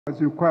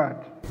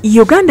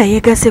Uganda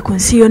yegasse ku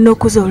nsi yonna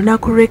okuza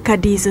olunaku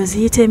lw'ekkadi ezo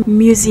ziyite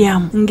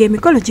museum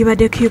ng'emikolo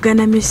gibadde ku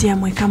Uganda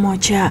Museum e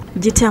Kamwokya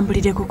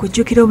gitambulire ku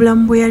kujjukira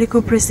obulamu bwe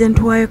yaliko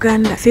President wa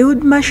Uganda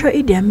Field Marshal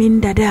Idi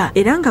Amin Dada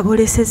era nga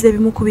boolesezza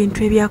ebimu ku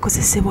bintu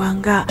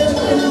ebyakozesebwanga.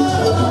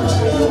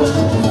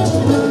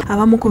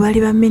 Abamu ku bali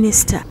ba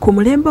minisita ku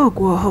mulembe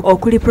ogwo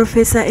okuli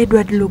Professor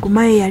Edward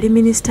Lugumaye yali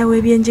minisita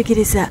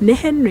w'ebyenjigiriza ne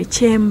Henry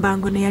Chemba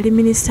ngono yali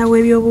minisita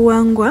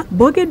w'ebyobuwangwa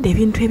boogedde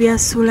ebintu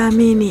ebyasuula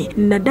Amini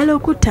naddala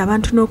okutta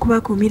abantu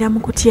n'okubakuumira mu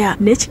kutya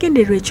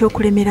n'ekigendererwa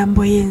ekyokulemera mu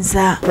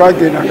buyinza.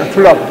 Twagenda nga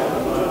tulaba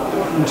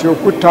nti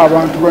okutta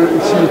abantu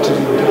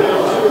kiyitiridde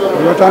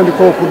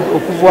batandika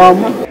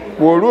okuvaamu.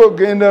 Bw'olwo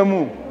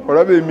ogendamu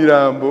olaba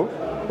emirambo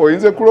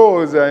oyinza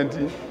kulowooza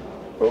nti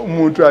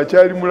omuntu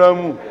akyali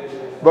mulamu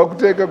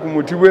bakuteeka ku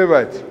muti bwe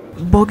bati.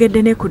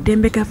 Boogedde ne ku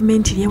ddembe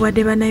gavumenti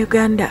lyewadde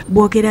bannayuganda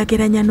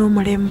bw'ogeraageranya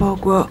n'omulembe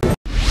ogwo.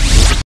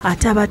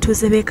 Ate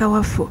abatuuze b'e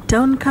Kawafu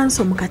Town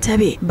Council mu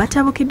Katabi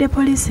batabukidde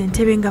poliisi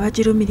entebe nga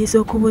bagirumiriza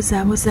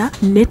okubuzaabuza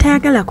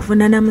netayagala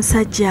kuvunaana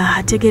musajja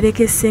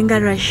ategerekese nga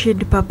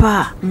Rashid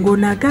Papa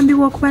ng'ono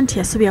agambibwa okuba nti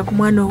yasobya ku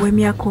mwana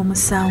ow'emyaka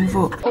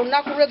 7.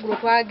 Olunaku lw'eggulo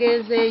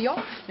twagezeeyo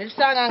ne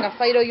tusanga nga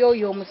fayiro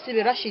y'oyo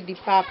omusibe Rashid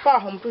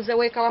Papa omutuuze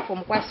w'e Kawafu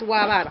omukwasi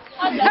w'abaana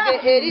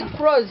eri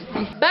closed.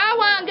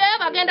 Baawange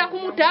bagenda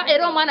kumuta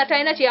era omwana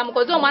talina kye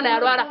yamukoze. Omwana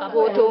yalwala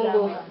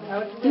kabootongo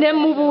ne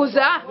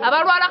mubuuza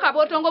abalwala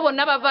kabootongo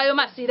bonna bavaayo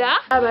masira.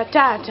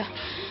 Abataata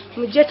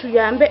mujje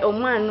tuyambe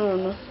omwana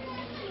ono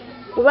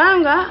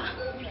kubanga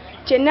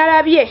kye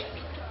nalabye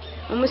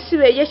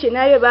omusibe ye kye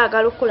nalabye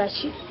baagala okukola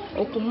ki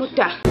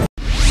okumuta.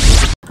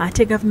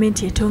 Ate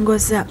gavumenti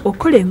etongozza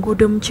okukola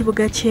enguudo mu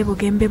kibuga ky'e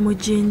Bugembe mu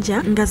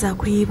Jinja nga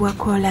zaakuyibwa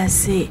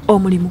koolasi.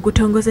 Omulimu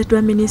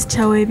gutongozeddwa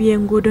minisita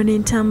w'ebyenguudo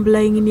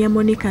n'entambula Engineer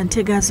Monica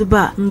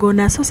Ntegazuba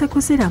ng'ono asoose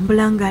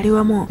kuzirambula ng'ali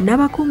wamu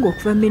n'abakungu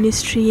okuva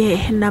minisitule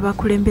ye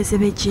n'abakulembeze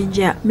b'e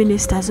Jinja.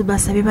 Minisita Zuba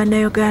asabye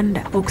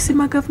bannayuganda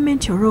okusima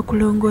gavumenti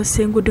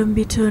olw'okulongoosa enguudo mu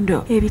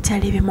bitundu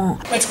ebitali bimu.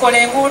 Wetukola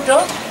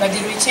enguudo nga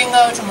di-reaching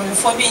out mu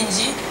bifo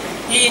bingi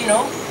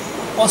ino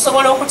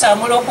osobola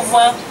okutambula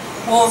okuva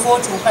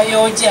otuuka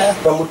yojja.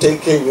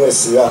 Bamuteeka ennyo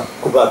essira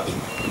ku babbi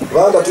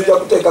kubanga tujja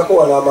kuteekako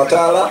wano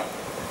amataala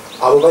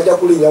abo bajja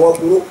kulinnya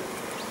waggulu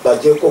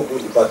baggyeko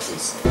good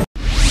batteries.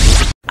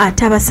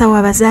 Ate abasawo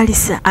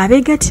abazaalisa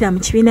abeegattira mu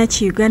kibiina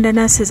ki Uganda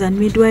Nurses and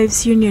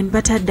Midwives Union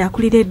batadde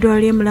akulira eddwaliro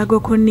ly'e Mulago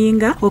ku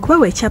Nninga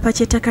okubawa ekyapa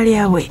ky'ettaka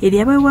lyabwe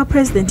eryabaweebwa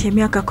Pulezidenti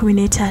emyaka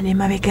 15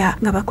 emabega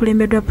nga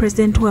bakulembeddwa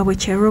Pulezidenti waabwe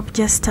Cherop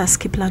Justus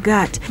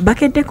Kiplagat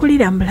bakedde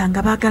kulirambula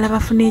nga baagala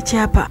bafune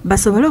ekyapa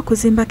basobole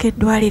okuzimbako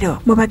eddwaliro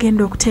mwe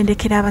bagenda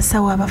okutendekera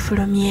abasawo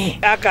abafulumye.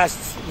 August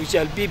we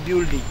shall be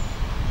building.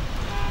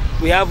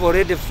 We have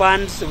already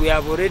funds, we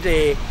have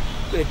already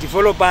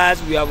developers,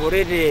 we have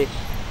already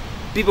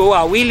people who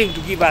are willing to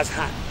give us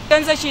hand.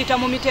 Tenze kiyita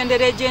mu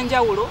mitendera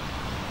egy'enjawulo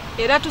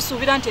era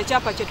tusuubira nti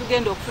ekyapa kye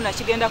tugenda okufuna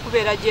kigenda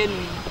kubeera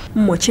genuine.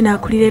 Mu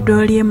kinaakulira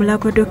eddwaliro ly'e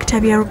Mulago Dr.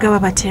 Byarugaba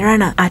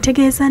Baterana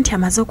ategeeza nti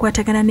amaze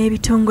okwatagana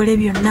n'ebitongole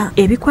byonna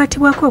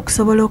ebikwatibwako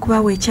okusobola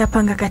okubawa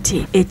ekyapa nga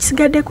kati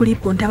ekisigadde ku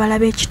lipunta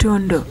balaba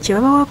ekitundu kye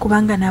babawa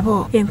kubanga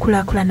nabo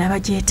enkulaakulana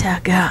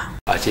bagyetaaga.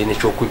 Ate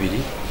n'ekyokubiri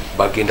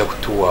bagenda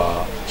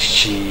kutuwa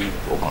kiki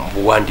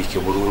obuwandiike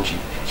bulungi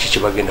kiki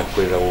bagenda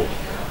kukolerawo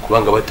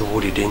kubanga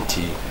batubuulidde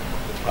nti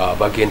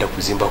bagenda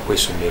kuzimba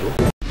kw'essomero.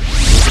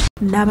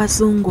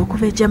 N'Abazungu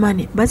okuva e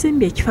Germany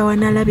bazimbye ekifo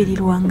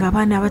awanalabirirwanga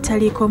abaana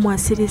abataliiko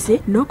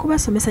mwasirizi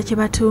n'okubasomesa kye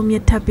batuumye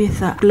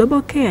Tabitha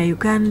Global Care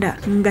Uganda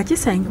nga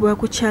kisangibwa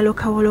ku kyalo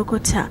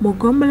Kawolokota mu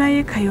ggombolola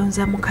y'e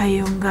Kayonza mu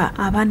Kayonga.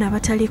 Abaana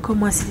abataliiko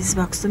mwasirizi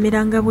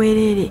bakusomeranga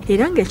bwereere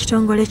era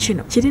ng'ekitongole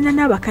kino kirina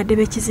n'abakadde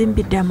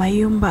bekizimbidde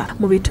amayumba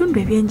mu bitundu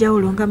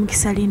eby'enjawulo nga mu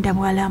Kisalinda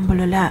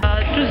bw'alambolola.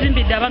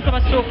 Tuzimbidde abantu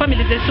abasooka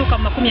family zesooka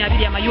mu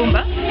 20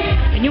 amayumba.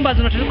 Ennyumba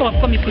zino tezikola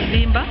kukoma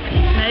kuzimba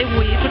naye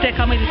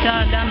tuteekamu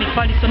ebitanda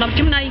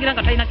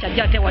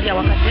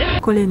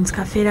Collins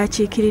Kafeera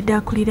akiikiridde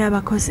akulira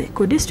abakozi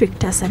ku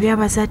disitulikiti asabye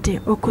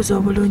abazadde okuza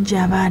obulungi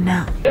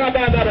abaana.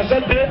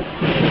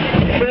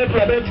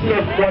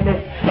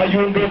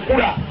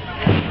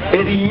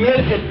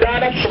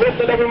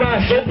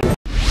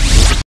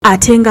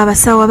 Ate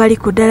ng'abasawo abali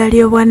ku ddala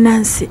ly'obwa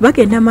Nnansi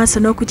bagenda maaso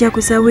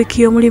n'okujaguza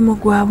wiiki y'omulimu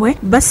gwabwe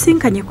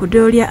basisinkanye ku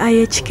ddalo lya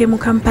IHK mu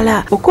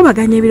Kampala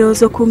okubaganya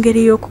ebirowoozo ku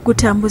ngeri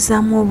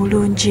y'okugutambuzaamu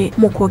obulungi.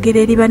 Mu kwogera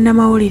eri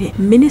bannamawulire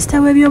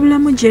minisita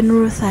w'ebyobulamu Jane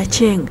Ruth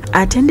Acheng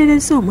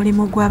atenderezza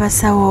omulimu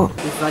gw'abasawo.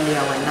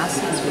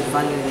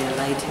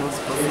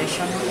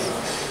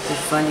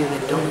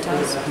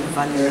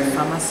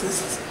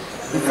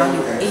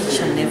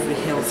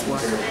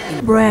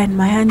 Brian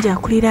Mayanja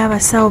akulira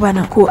abasawo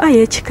bano ku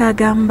IHK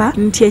agamba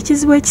nti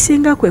ekizibu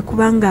ekisinga kwe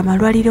kubanga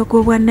amalwaliro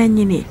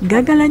g'obwannannyini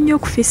gaagala nnyo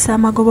okufissa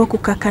amagoba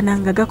okukakkana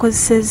nga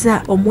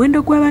gakozesezza omuwendo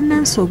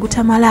gw'abannansi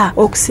ogutamala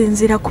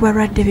okusinziira ku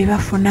balwadde be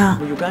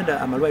bafuna. Mu Uganda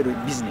amalwaliro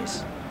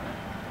business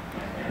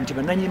nti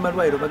bannannyini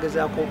malwaliro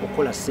bagezaako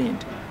okukola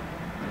ssente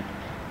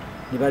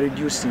ne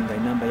bareducinga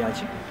enamba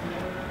yaki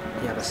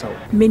y'abasawo.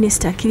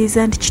 Minisita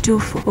akkiriza nti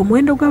kituufu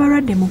omuwendo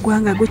gw'abalwadde mu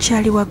ggwanga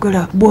gukyali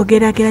waggulu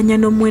bw'ogeraageranya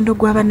n'omuwendo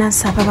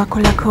gw'abannansi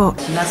ababakolako.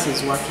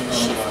 Nurses work in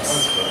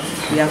shifts.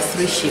 We have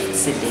 3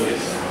 shifts a day.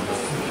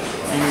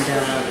 And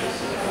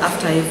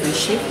after every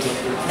shift,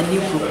 a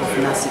new group of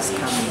nurses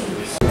come in.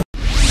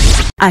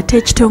 Ate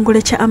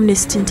ekitongole kya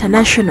Amnesty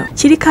International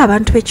kiriko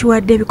abantu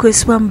bekiwadde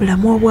ebikozesebwa mu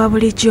bulamu obwa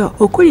bulijjo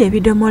okuli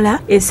ebidomola,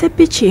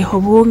 esseppiki,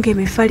 obuwunga,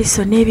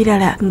 emifaliso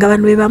n'ebirala nga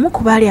bano be bamu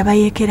ku baali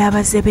abayeekera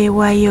abazze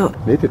beewaayo.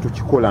 Naye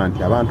tetukikola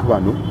nti abantu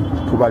bano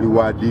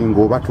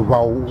tubaliwaadinga oba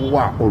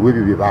tubawa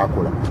olw'ebyo bye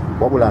baakola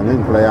wabula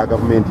ng'enkola ya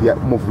gavumenti ya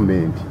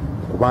movement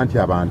kuba nti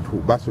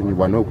abantu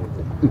basonyibwa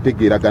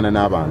n'okutegeeragana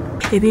n'abantu.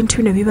 Ebintu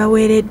bino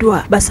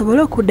bibaweereddwa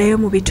basobole okuddayo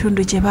mu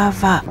bitundu gye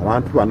baava.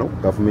 Abantu bano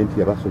gavumenti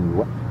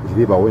yabasonyiwa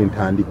zibawo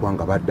entandikwa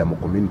nga badda mu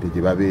community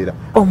gye babeera.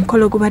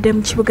 Omukolo gubadde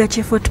mu kibuga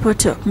ky'e Fort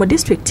Portal mu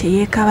disitulikiti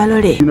ey'e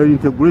Kabalole.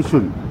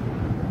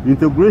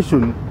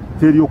 Integration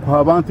teryokuha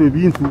abantu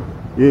ebintu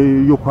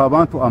yokuha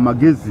abantu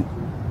amagezi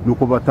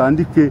nuko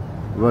batandike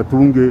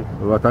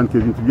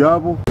ebintu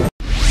byabo.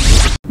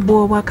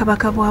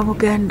 Bw'Obwakabaka bwa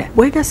Buganda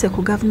bwegasse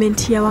ku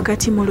gavumenti ya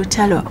wakati mu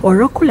lutalo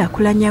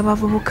olw'okulakulanya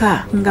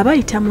abavubuka nga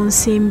bayita mu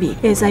nsimbi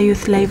eza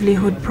Youth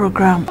Livelihood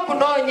Program.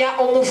 Kunoonya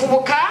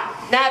omuvubuka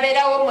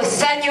n'abeerawo mu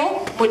ssanyu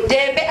mu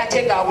ddembe ate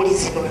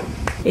ng'awulizibwa.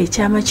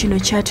 Ekyama kino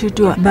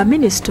kyatuddwa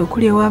baminisita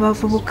okuli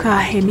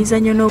ow'abavubuka,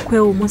 emizannyo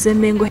n'okwewummuza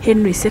emmengo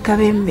Henry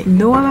Ssekabembe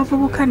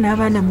n'ow'abavubuka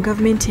n'abaana mu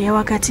gavumenti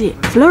eyawakati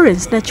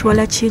Florence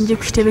Nakiwala Kingi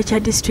ku kitebe kya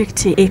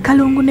disitulikiti e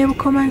Kalungu ne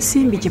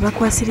Bukomansimbi gye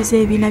bakwasiriza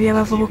ebibiina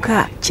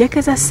by'abavubuka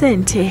kyekeza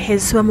ssente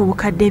ezisoba mu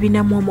bukadde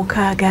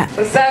 46.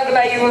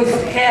 Sagala Youth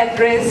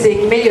Hairdressing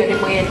miliyoni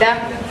 9.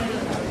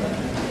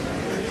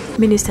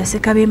 Minisita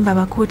Ssekabembe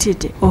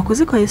abakuutidde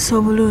okuzikozesa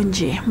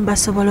obulungi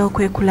basobole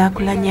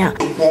okwekulaakulanya.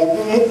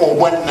 Obumu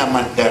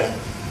obwannamaddala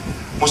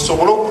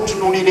musobole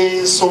okutunuulira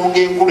ensonga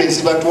enkulu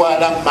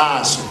ezibatwala mu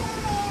maaso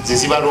ze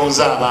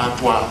zibalonza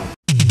abantu abo.